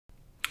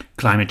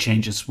Climate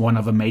change is one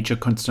of the major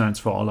concerns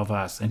for all of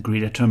us, and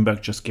Greta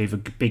Thunberg just gave a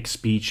big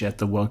speech at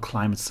the World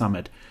Climate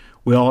Summit.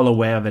 We're all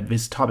aware that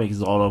this topic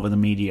is all over the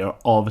media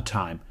all the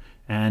time.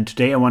 And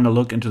today I want to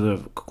look into the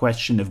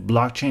question if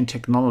blockchain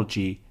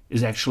technology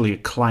is actually a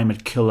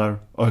climate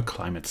killer or a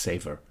climate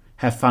saver.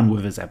 Have fun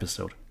with this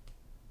episode.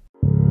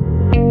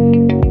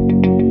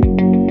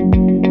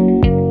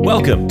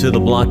 Welcome to The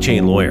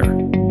Blockchain Lawyer,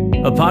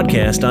 a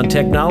podcast on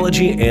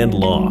technology and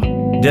law.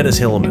 Dennis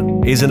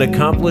Hillemann is an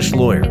accomplished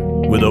lawyer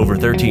with over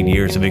 13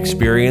 years of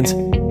experience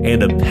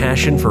and a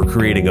passion for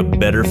creating a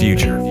better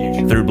future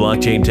through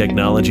blockchain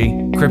technology,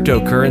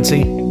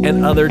 cryptocurrency,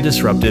 and other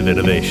disruptive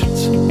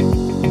innovations.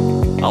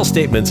 All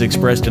statements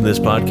expressed in this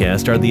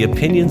podcast are the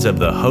opinions of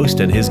the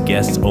host and his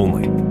guests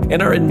only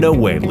and are in no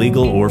way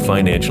legal or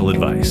financial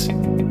advice.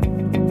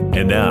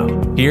 And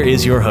now, here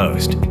is your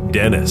host,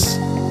 Dennis.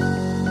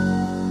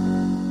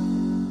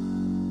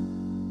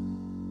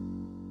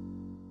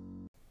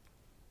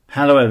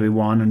 Hello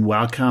everyone and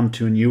welcome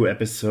to a new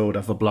episode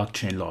of The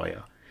Blockchain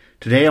Lawyer.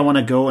 Today I want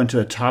to go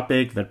into a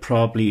topic that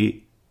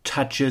probably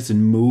touches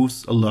and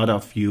moves a lot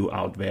of you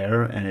out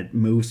there, and it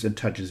moves and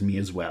touches me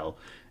as well.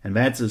 And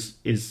that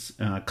is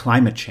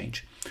climate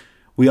change.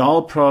 We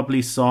all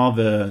probably saw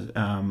the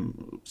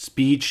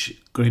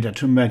speech Greta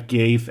Thunberg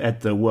gave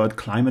at the World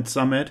Climate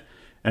Summit.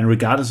 And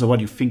regardless of what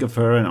you think of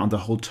her and on the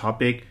whole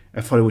topic, I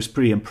thought it was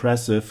pretty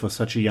impressive for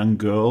such a young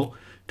girl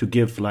to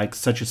give like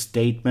such a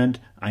statement.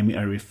 I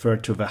refer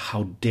to the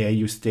 "how dare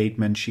you"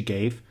 statement she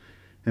gave.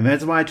 And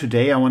that's why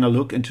today I want to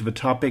look into the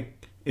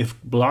topic if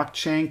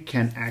blockchain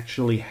can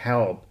actually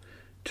help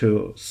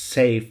to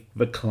save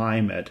the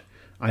climate.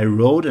 I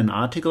wrote an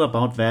article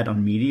about that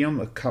on Medium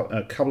a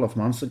couple of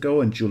months ago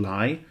in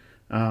July.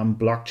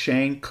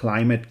 Blockchain,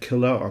 climate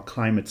killer or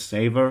climate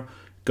saver.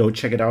 Go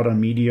check it out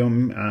on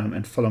Medium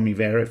and follow me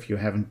there if you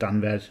haven't done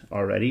that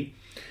already.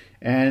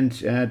 And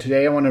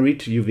today I want to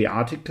read to you the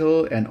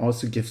article and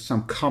also give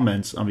some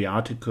comments on the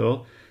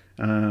article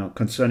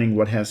concerning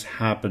what has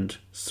happened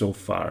so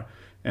far.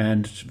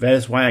 And that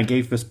is why I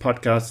gave this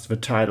podcast the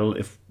title,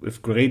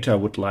 If Greta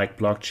Would Like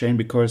Blockchain,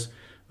 because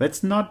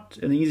that's not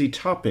an easy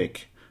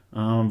topic.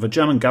 The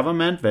German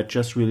government that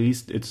just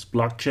released its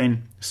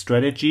blockchain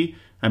strategy,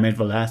 I made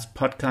the last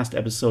podcast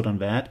episode on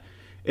that,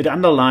 it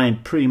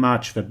underlined pretty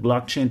much that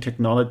blockchain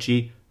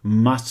technology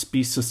must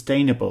be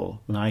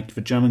sustainable. Like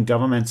the German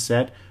government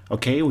said,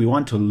 okay, we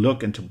want to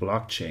look into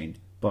blockchain,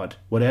 but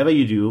whatever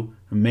you do,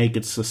 make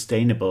it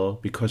sustainable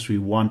because we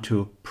want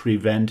to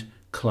prevent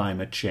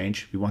climate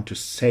change. We want to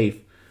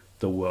save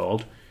the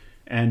world.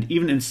 And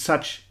even in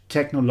such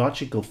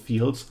technological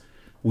fields,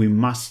 we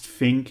must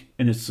think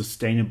in a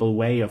sustainable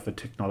way of the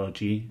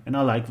technology. And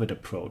I like that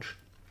approach.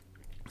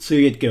 So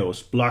here it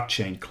goes.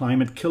 Blockchain,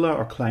 climate killer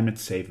or climate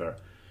saver?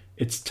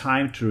 It's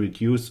time to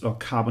reduce our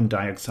carbon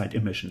dioxide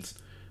emissions.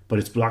 But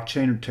is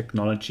blockchain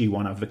technology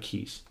one of the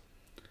keys?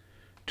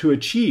 To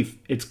achieve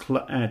its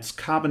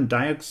carbon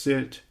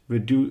dioxide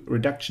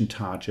reduction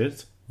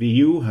targets, the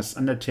EU has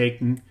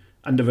undertaken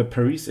under the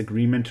Paris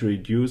Agreement to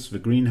reduce the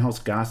greenhouse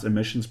gas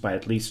emissions by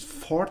at least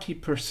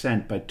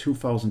 40% by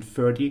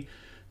 2030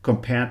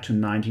 compared to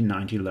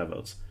 1990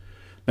 levels.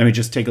 Let me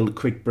just take a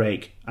quick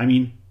break. I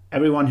mean,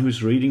 everyone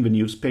who's reading the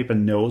newspaper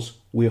knows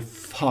we're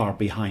far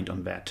behind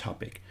on that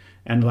topic.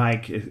 And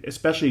like,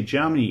 especially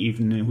Germany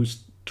even,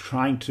 who's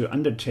trying to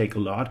undertake a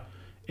lot,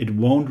 it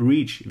won't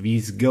reach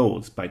these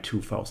goals by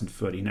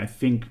 2030. And I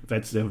think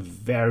that's a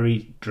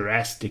very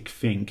drastic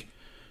thing.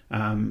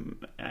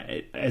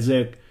 As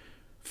a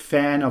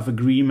fan of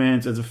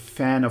agreements, as a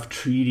fan of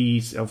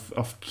treaties,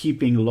 of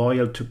keeping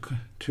loyal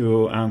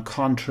to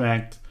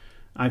contracts,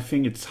 I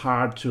think it's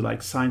hard to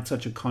like sign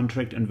such a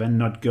contract and then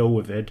not go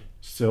with it.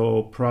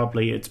 So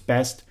probably it's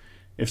best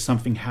if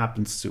something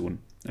happens soon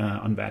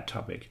on that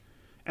topic.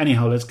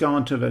 Anyhow, let's go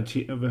on to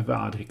the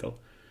article.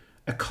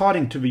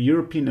 According to the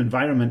European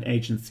Environment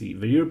Agency,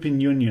 the European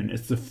Union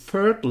is the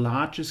third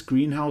largest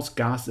greenhouse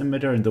gas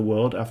emitter in the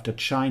world after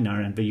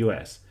China and the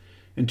US.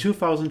 In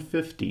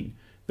 2015,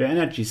 the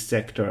energy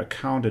sector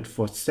accounted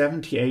for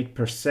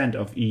 78%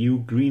 of EU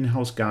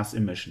greenhouse gas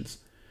emissions.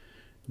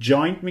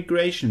 Joint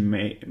migration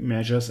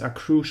measures are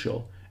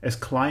crucial as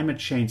climate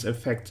change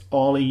affects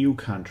all EU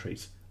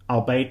countries,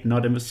 albeit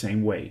not in the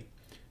same way.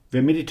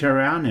 The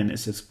Mediterranean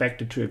is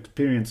expected to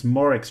experience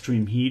more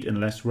extreme heat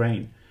and less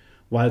rain,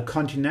 while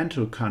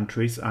continental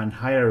countries are in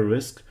higher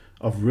risk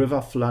of river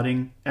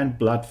flooding and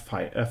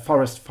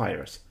forest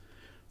fires.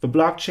 The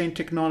blockchain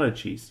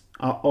technologies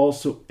are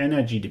also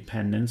energy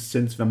dependent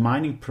since the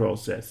mining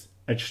process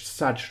as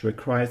such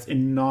requires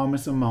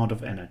enormous amount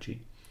of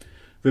energy.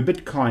 The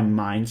Bitcoin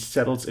mine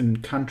settles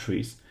in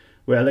countries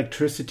where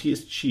electricity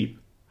is cheap.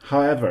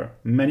 However,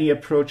 many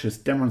approaches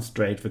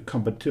demonstrate the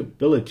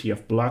compatibility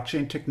of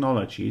blockchain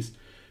technologies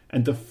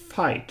and the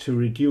fight to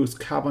reduce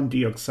carbon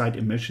dioxide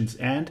emissions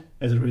and,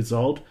 as a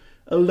result,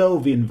 allow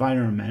the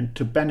environment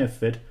to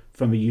benefit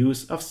from the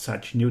use of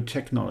such new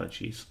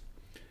technologies.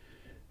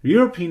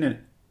 European and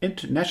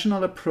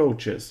international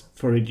approaches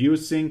for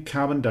reducing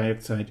carbon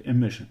dioxide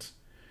emissions.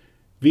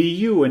 The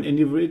EU and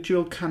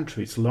individual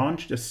countries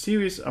launched a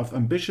series of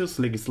ambitious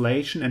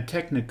legislation and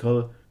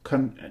technical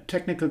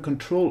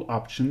control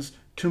options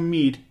to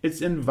meet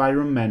its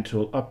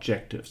environmental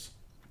objectives.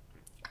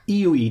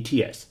 EU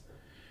ETS.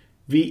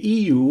 The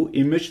EU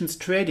Emissions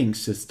Trading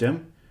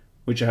System,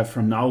 which I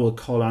from now will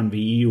call on the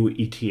EU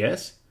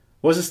ETS,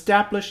 was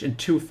established in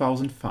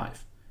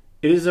 2005.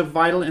 It is a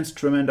vital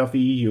instrument of the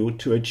EU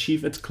to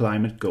achieve its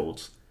climate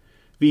goals.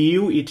 The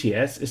EU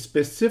ETS is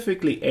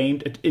specifically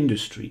aimed at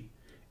industry.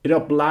 It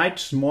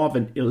obliges more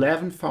than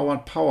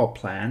 11,000 power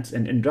plants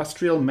and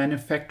industrial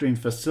manufacturing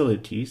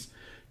facilities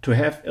to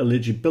have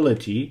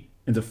eligibility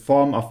in the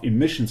form of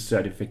emission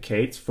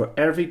certificates for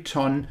every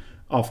ton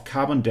of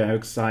carbon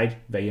dioxide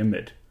they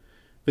emit.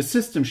 The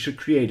system should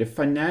create a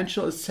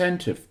financial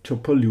incentive to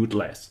pollute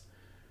less.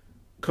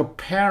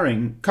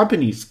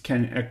 Companies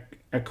can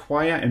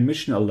acquire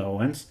emission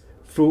allowance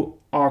through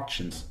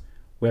auctions,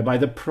 whereby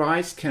the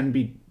price can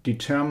be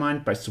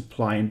determined by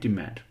supply and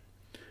demand.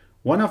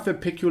 One of the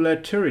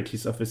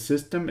peculiarities of the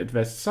system is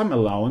that some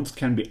allowance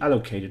can be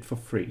allocated for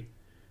free.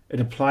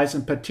 It applies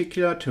in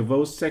particular to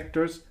those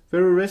sectors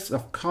where the risk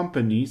of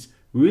companies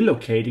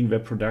relocating their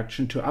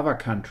production to other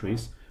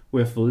countries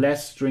with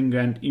less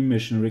stringent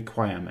emission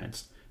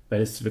requirements,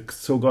 that is the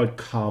so-called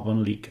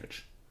carbon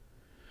leakage.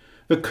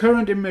 The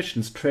current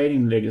emissions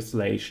trading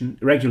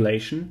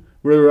regulation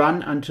will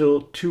run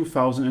until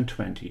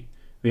 2020.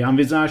 The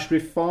envisaged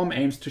reform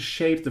aims to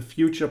shape the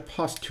future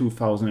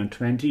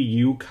post-2020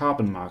 EU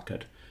carbon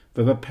market,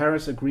 with the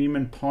Paris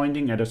Agreement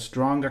pointing at a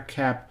stronger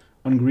cap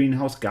on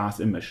greenhouse gas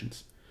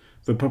emissions.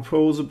 The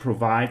proposal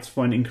provides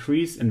for an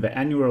increase in the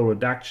annual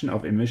reduction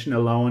of emission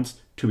allowance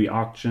to be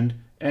auctioned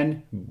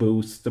and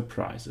boosts the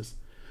prices.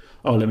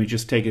 Oh, let me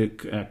just take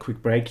a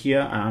quick break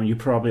here. You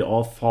probably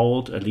all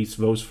followed, at least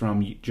those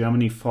from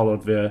Germany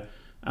followed the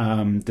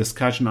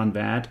discussion on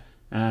that.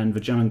 And the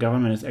German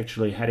government is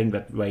actually heading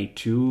that way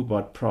too,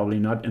 but probably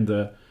not in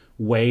the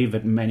way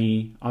that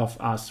many of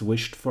us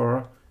wished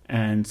for.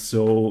 And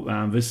so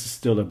this is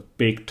still a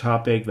big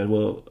topic that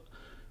will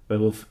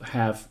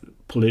have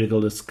political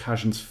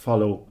discussions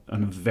follow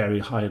on a very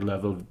high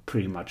level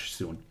pretty much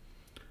soon.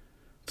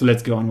 So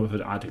let's go on with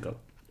the article.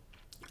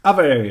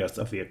 Other areas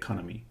of the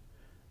economy.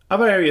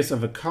 Other areas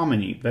of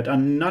economy that are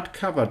not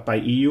covered by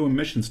EU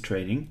emissions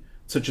trading,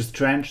 such as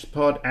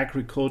transport,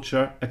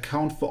 agriculture,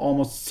 account for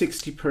almost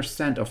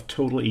 60% of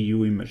total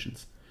EU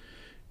emissions.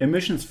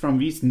 Emissions from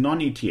these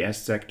non-ETS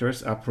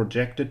sectors are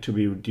projected to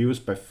be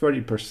reduced by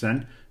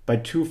 30% by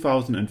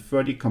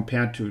 2030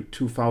 compared to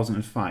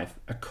 2005,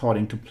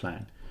 according to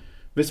plan.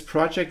 This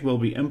project will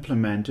be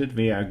implemented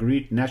via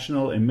agreed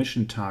national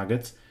emission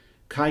targets,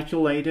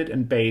 calculated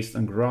and based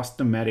on gross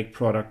domestic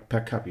product per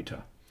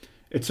capita.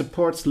 It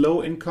supports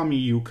low-income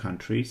EU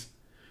countries.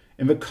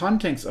 In the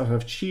context of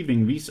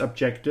achieving these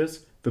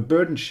objectives, the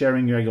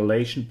burden-sharing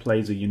regulation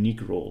plays a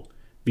unique role.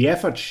 The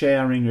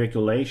effort-sharing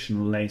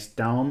regulation lays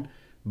down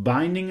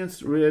binding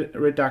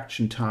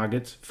reduction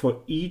targets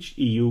for each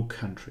EU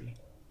country.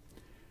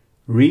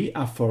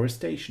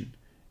 Reforestation.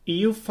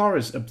 EU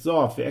forests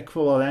absorb the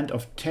equivalent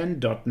of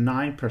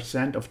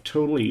 10.9% of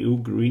total EU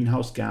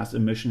greenhouse gas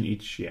emission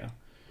each year.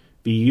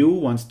 The EU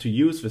wants to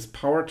use this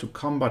power to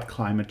combat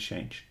climate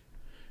change.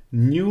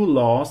 New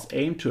laws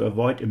aim to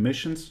avoid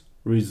emissions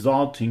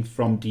resulting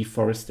from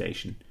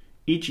deforestation.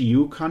 Each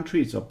EU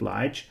country is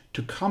obliged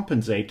to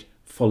compensate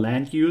for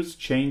land use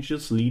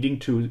changes leading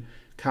to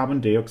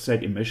carbon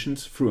dioxide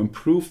emissions through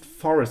improved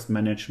forest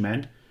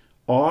management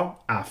or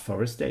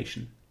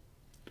afforestation.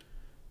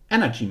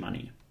 Energy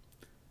money.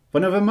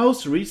 One of the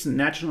most recent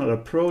national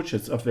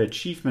approaches of the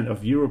achievement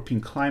of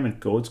European climate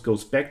goals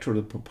goes back to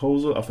the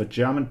proposal of a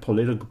German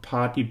political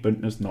party,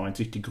 Bündnis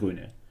 90 Die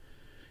Grüne.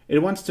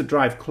 It wants to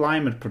drive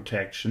climate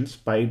protections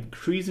by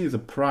increasing the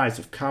price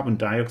of carbon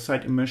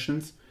dioxide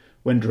emissions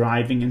when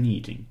driving and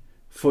heating.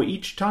 For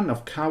each ton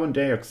of carbon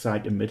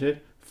dioxide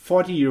emitted,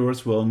 40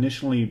 euros will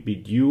initially be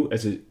due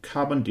as a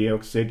carbon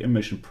dioxide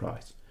emission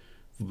price.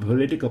 The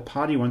political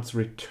party wants to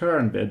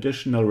return the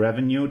additional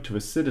revenue to the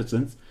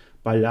citizens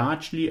by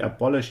largely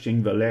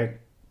abolishing the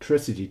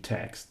electricity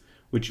tax,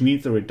 which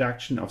means a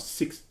reduction of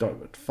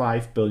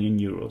 6.5 billion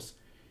euros.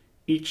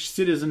 Each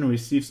citizen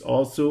receives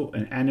also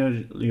an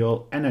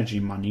annual energy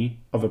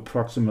money of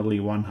approximately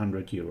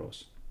 100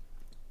 euros.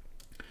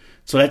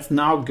 So let's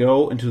now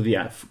go into the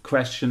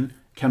question,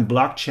 can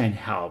blockchain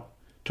help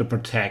to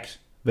protect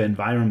the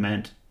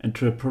environment and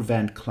to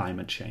prevent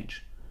climate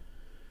change?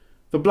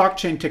 The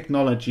blockchain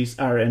technologies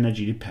are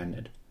energy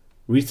dependent.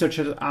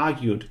 Researchers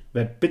argued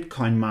that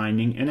Bitcoin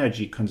mining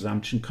energy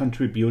consumption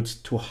contributes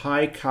to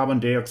high carbon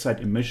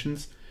dioxide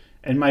emissions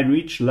and might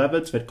reach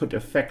levels that could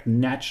affect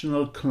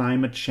national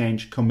climate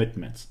change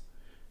commitments.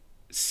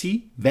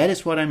 See, that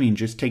is what I mean,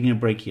 just taking a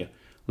break here.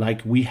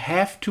 Like, we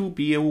have to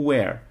be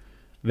aware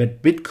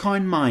that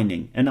Bitcoin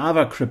mining and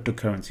other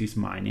cryptocurrencies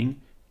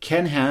mining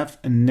can have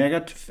a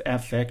negative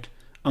effect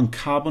on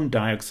carbon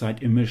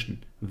dioxide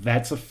emission.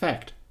 That's a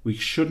fact. We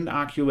shouldn't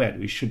argue that.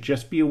 We should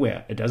just be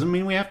aware. It doesn't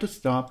mean we have to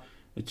stop.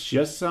 It's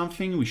just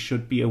something we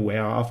should be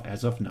aware of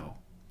as of now.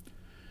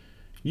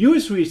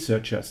 US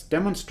researchers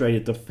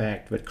demonstrated the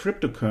fact that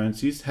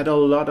cryptocurrencies had a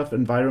lot of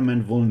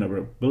environment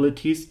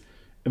vulnerabilities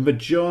in the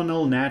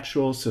journal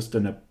Natural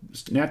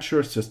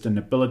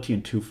Sustainability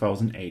in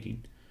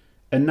 2018.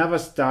 Another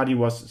study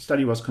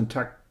was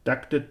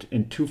conducted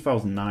in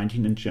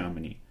 2019 in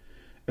Germany.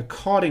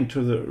 According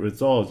to the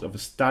results of a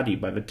study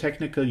by the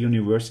Technical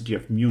University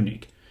of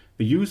Munich,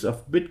 the use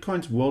of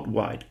bitcoins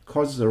worldwide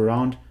causes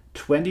around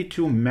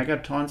 22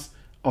 megatons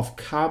of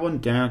carbon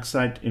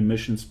dioxide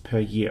emissions per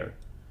year,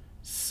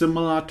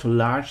 similar to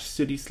large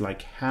cities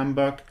like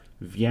Hamburg,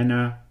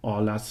 Vienna,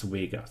 or Las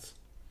Vegas.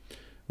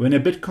 When a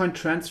Bitcoin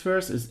transfer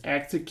is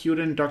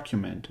executed and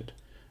documented,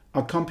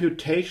 a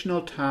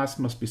computational task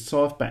must be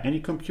solved by any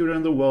computer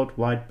in the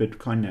worldwide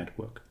Bitcoin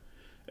network.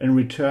 In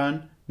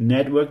return,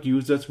 network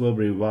users will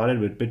be rewarded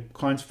with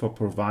Bitcoins for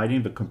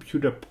providing the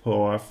computer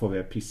power for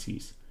their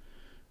PCs.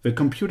 The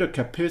computer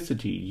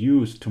capacity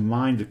used to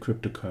mine the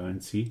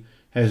cryptocurrency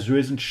has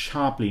risen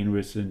sharply in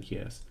recent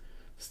years.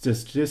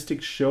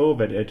 Statistics show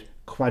that it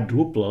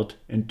quadrupled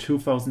in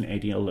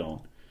 2018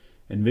 alone.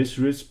 In this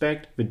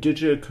respect, the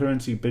digital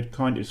currency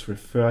Bitcoin is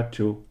referred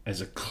to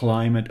as a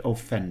climate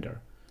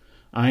offender.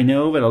 I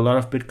know that a lot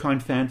of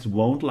Bitcoin fans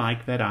won't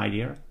like that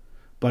idea,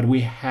 but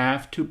we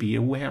have to be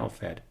aware of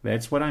that.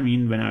 That's what I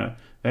mean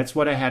that's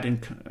what I had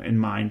in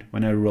mind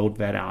when I wrote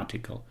that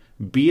article.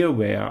 Be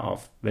aware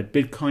of that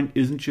Bitcoin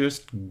isn't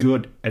just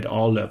good at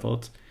all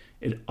levels,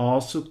 it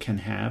also can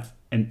have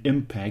an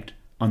impact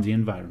on the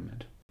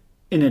environment.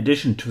 In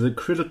addition to the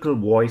critical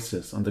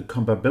voices on the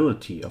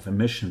comparability of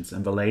emissions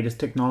and the latest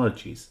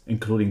technologies,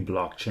 including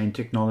blockchain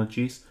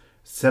technologies,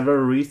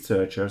 several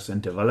researchers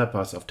and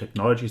developers of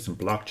technologies in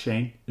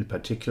blockchain, in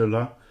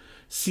particular,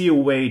 see a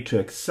way to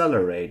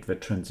accelerate the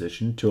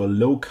transition to a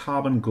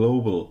low-carbon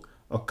global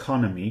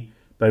economy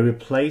by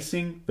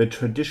replacing the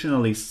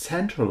traditionally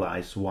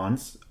centralized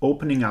ones,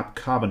 opening up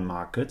carbon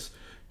markets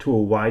to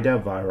a wider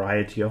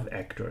variety of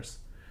actors.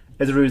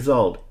 As a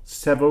result,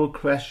 several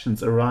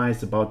questions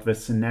arise about the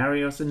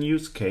scenarios and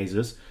use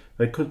cases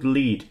that could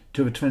lead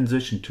to the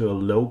transition to a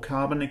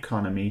low-carbon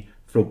economy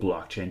through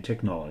blockchain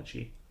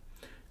technology.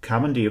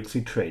 Carbon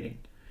dioxide trading.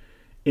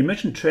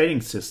 Emission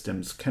trading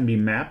systems can be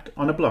mapped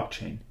on a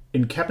blockchain.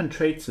 In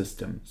cap-and-trade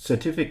system,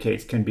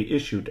 certificates can be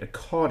issued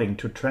according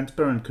to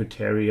transparent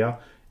criteria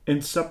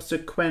and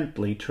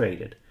subsequently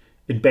traded.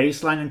 In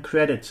baseline and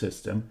credit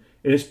system,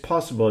 it is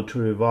possible to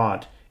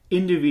reward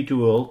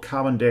individual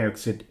carbon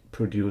dioxide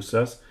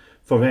producers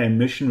for their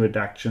emission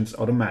reductions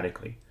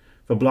automatically.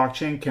 The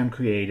blockchain can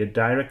create a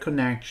direct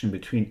connection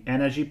between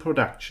energy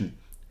production,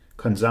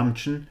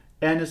 consumption,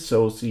 and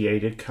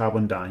associated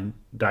carbon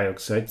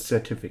dioxide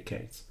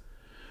certificates.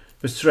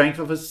 The strength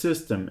of the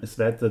system is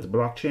that the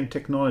blockchain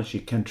technology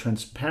can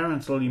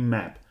transparently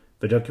map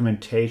the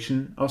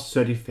documentation of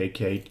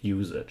certificate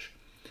usage.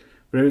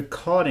 The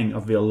recording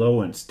of the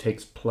allowance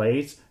takes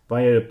place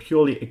via a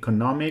purely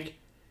economic,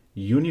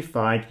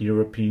 unified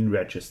European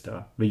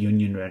register, the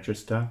Union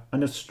Register,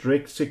 under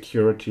strict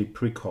security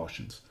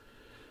precautions.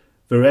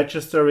 The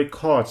register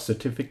records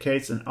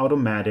certificates and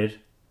automated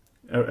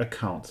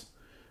accounts.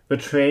 The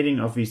trading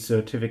of these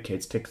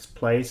certificates takes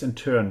place in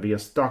turn via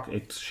stock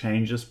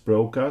exchanges,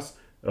 brokers,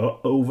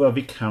 or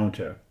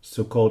over-the-counter,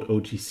 so-called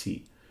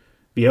OTC.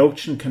 The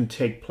auction can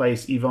take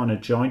place either on a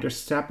joint or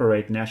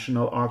separate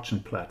national auction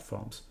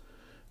platforms.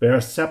 There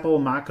are several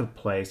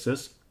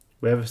marketplaces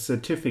where the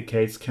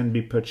certificates can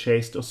be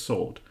purchased or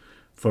sold.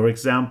 For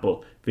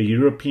example, the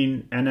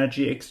European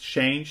Energy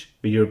Exchange,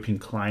 the European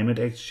Climate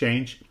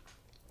Exchange,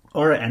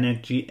 or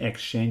Energy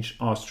Exchange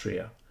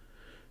Austria.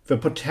 The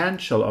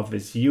potential of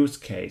this use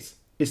case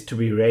is to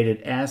be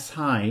rated as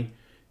high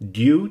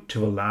due to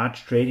the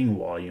large trading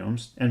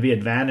volumes and the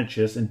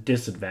advantages and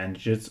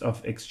disadvantages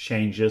of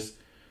exchanges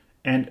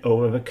and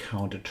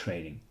over-the-counter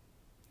trading.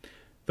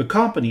 The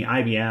company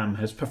IBM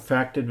has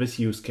perfected this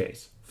use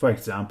case. For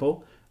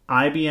example,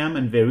 IBM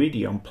and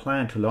Veridium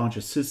plan to launch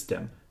a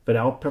system that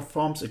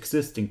outperforms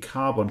existing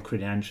carbon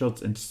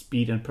credentials in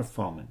speed and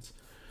performance.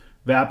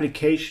 The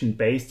application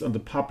based on the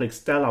public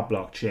Stellar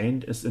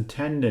blockchain is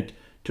intended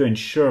to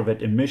ensure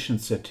that emission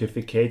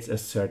certificates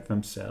assert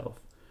themselves.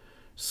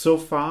 So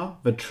far,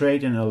 the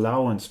trade and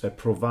allowance that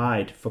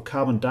provide for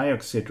carbon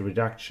dioxide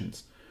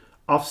reductions,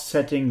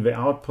 offsetting the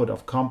output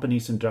of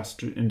companies'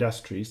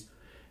 industries,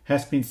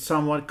 has been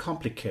somewhat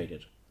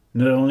complicated.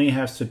 Not only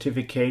have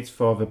certificates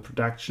for the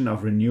production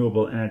of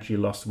renewable energy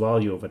lost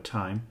value over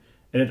time,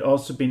 it had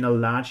also been a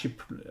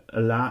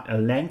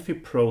lengthy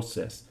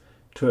process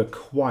to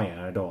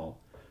acquire it all.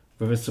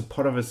 With the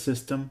support of a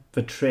system,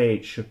 the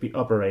trade should be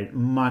operated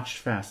much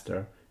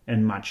faster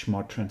and much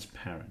more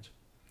transparent.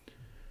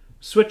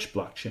 Switch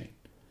blockchain.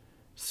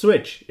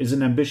 Switch is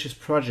an ambitious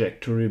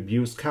project to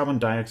reduce carbon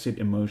dioxide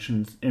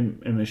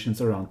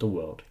emissions around the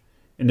world.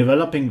 In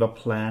developing the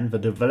plan, the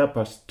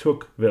developers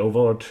took the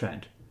overall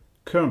trend.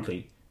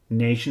 Currently,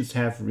 nations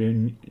have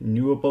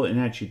renewable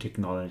energy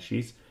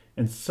technologies,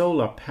 and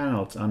solar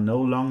panels are no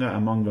longer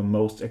among the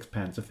most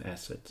expensive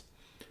assets.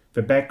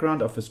 The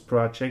background of this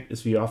project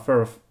is the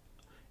offer of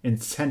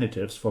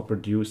incentives for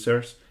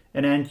producers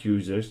and end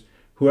users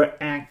who are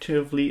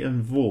actively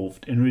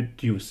involved in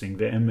reducing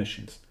their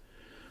emissions.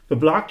 The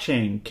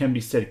blockchain can be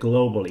set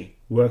globally,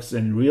 works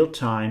in real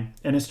time,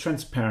 and is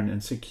transparent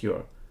and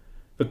secure.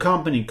 The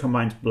company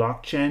combines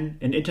blockchain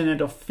and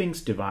Internet of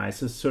Things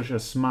devices such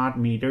as smart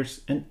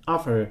meters and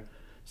other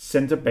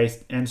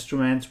sensor-based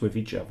instruments with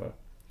each other.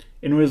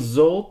 It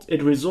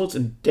results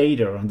in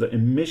data on the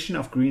emission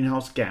of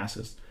greenhouse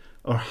gases,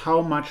 or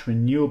how much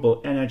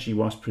renewable energy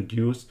was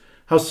produced,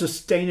 how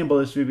sustainable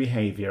is the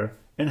behavior,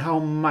 and how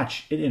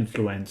much it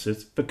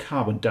influences the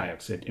carbon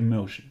dioxide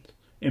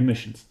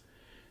emissions.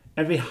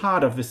 At the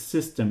heart of this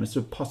system is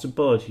the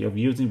possibility of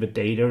using the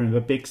data in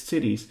the big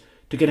cities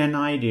to get an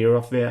idea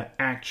of their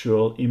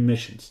actual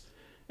emissions.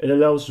 It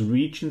allows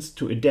regions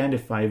to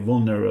identify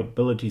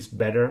vulnerabilities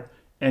better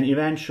and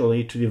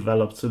eventually to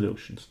develop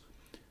solutions.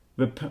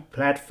 The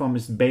platform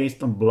is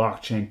based on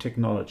blockchain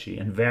technology,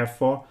 and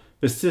therefore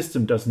the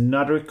system does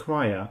not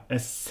require a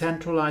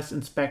centralized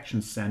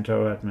inspection center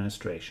or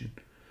administration.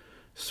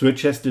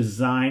 Switch has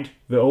designed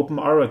the Open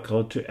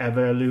Oracle to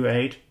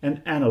evaluate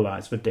and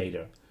analyze the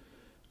data.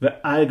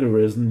 The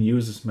algorithm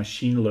uses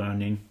machine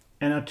learning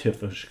and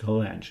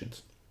artificial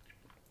engines.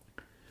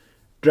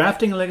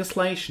 Drafting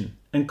legislation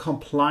and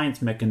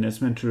compliance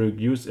mechanisms to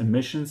reduce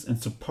emissions and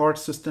support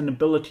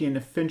sustainability and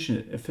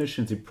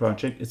efficiency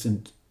projects is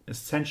an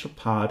essential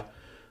part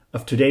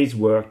of today's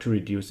work to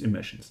reduce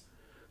emissions.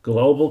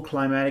 Global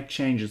climatic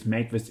changes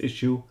make this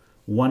issue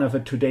one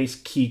of today's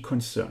key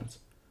concerns.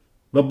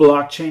 The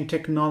blockchain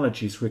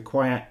technologies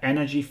require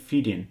energy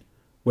feed-in,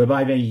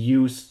 whereby their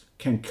use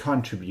can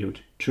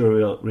contribute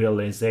to a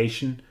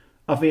realization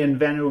of the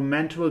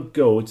environmental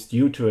goals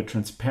due to a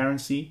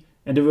transparency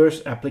and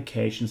diverse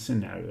application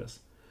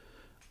scenarios.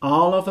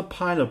 All of the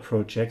pilot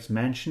projects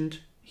mentioned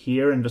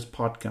here in this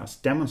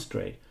podcast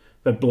demonstrate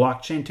that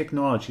blockchain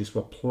technologies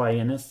will play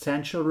an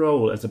essential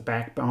role as a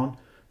backbone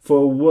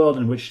for a world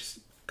in which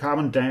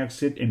carbon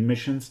dioxide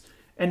emissions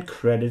and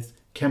credits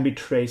can be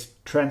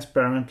traced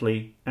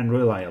transparently and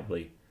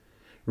reliably.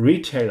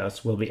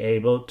 Retailers will be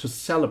able to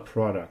sell a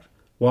product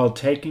while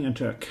taking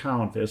into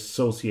account the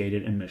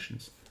associated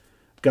emissions.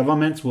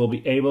 Governments will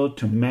be able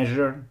to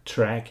measure,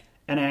 track,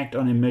 and act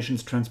on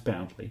emissions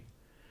transparently.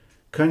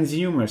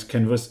 Consumers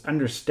can thus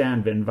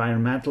understand the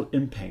environmental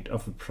impact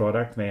of the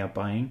product they are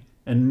buying,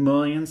 and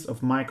millions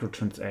of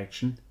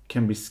microtransactions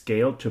can be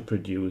scaled to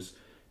produce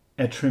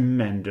a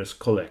tremendous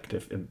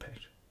collective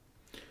impact.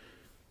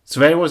 So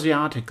that was the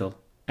article,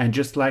 and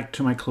just like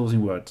to my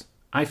closing words,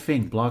 I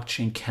think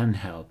blockchain can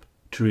help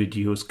to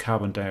reduce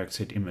carbon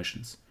dioxide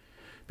emissions,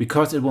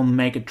 because it will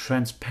make it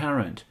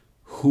transparent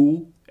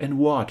who and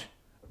what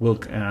will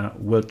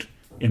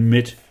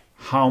emit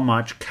how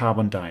much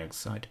carbon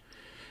dioxide.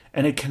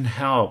 And it can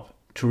help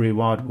to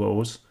reward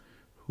those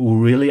who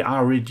really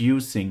are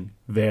reducing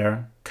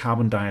their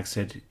carbon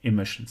dioxide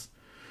emissions.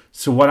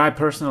 So what I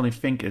personally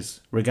think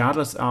is,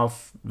 regardless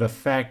of the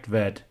fact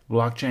that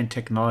blockchain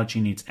technology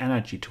needs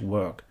energy to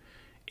work,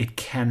 it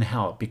can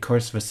help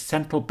because the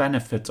central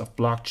benefits of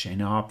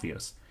blockchain are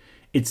obvious.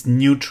 It's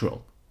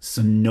neutral,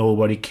 so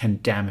nobody can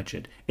damage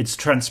it. It's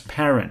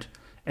transparent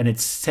and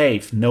it's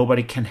safe.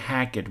 Nobody can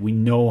hack it. We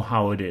know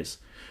how it is.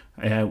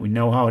 We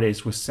know how it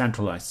is with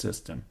centralized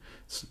system.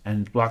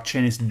 And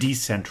blockchain is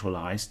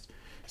decentralized.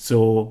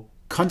 So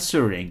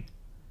considering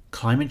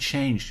climate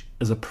change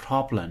is a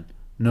problem,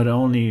 not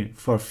only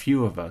for a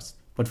few of us,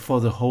 but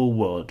for the whole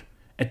world.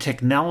 A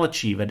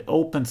technology that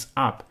opens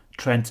up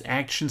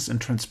transactions and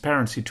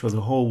transparency to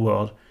the whole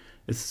world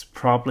is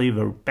probably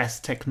the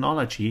best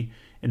technology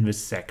in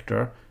this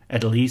sector,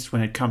 at least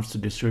when it comes to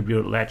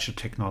distributed ledger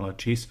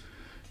technologies,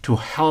 to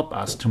help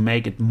us to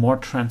make it more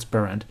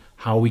transparent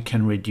how we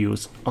can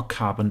reduce our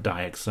carbon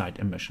dioxide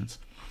emissions.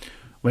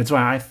 That's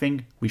why I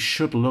think we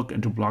should look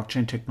into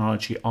blockchain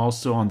technology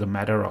also on the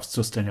matter of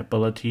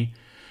sustainability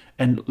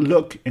and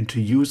look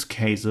into use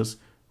cases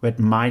that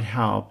might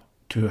help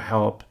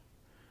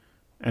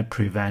and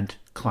prevent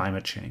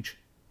climate change.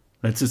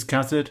 Let's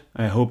discuss it.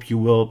 I hope you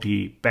will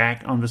be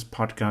back on this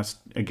podcast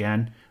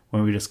again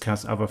when we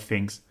discuss other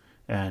things.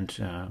 And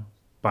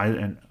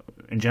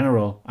in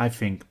general, I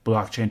think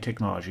blockchain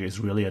technology is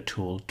really a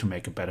tool to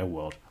make a better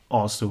world,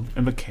 also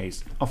in the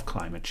case of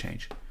climate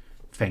change.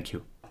 Thank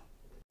you.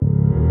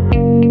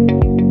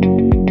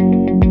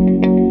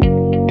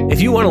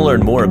 If you want to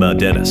learn more about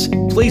Dennis,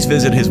 please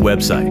visit his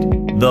website,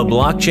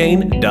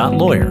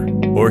 theblockchain.lawyer,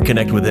 or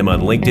connect with him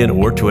on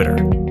LinkedIn or Twitter.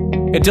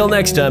 Until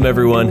next time,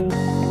 everyone.